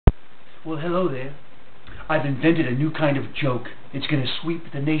Well, hello there. I've invented a new kind of joke. It's going to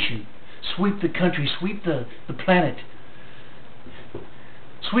sweep the nation, sweep the country, sweep the planet,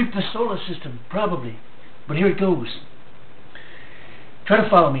 sweep the solar system, probably. But here it goes. Try to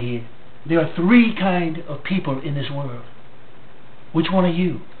follow me here. There are three kinds of people in this world. Which one are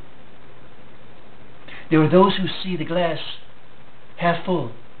you? There are those who see the glass half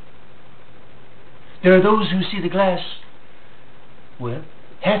full. There are those who see the glass, well,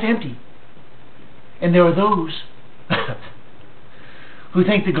 half empty. And there are those who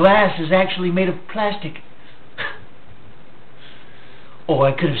think the glass is actually made of plastic. Or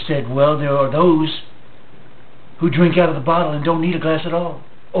I could have said, well, there are those who drink out of the bottle and don't need a glass at all.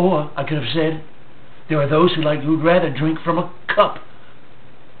 Or I could have said, there are those who'd rather drink from a cup.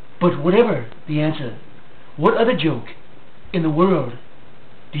 But whatever the answer, what other joke in the world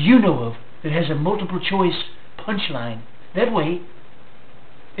do you know of that has a multiple choice punchline? That way,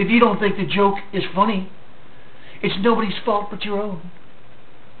 if you don't think the joke is funny, it's nobody's fault but your own.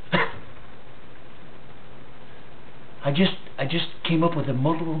 I just came up with the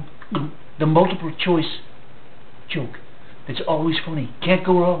multiple choice joke that's always funny. Can't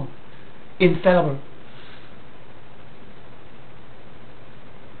go wrong. Infallible.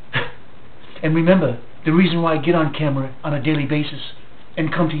 And remember, the reason why I get on camera on a daily basis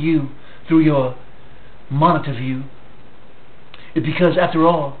and come to you through your monitor view is because, after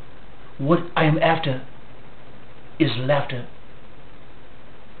all, what I am after is laughter.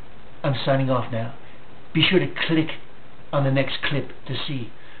 I'm signing off now. Be sure to click on the next clip to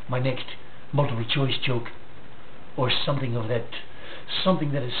see my next multiple choice joke, or something of that,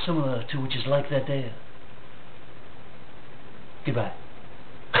 something that is similar to, which is like that there. Goodbye.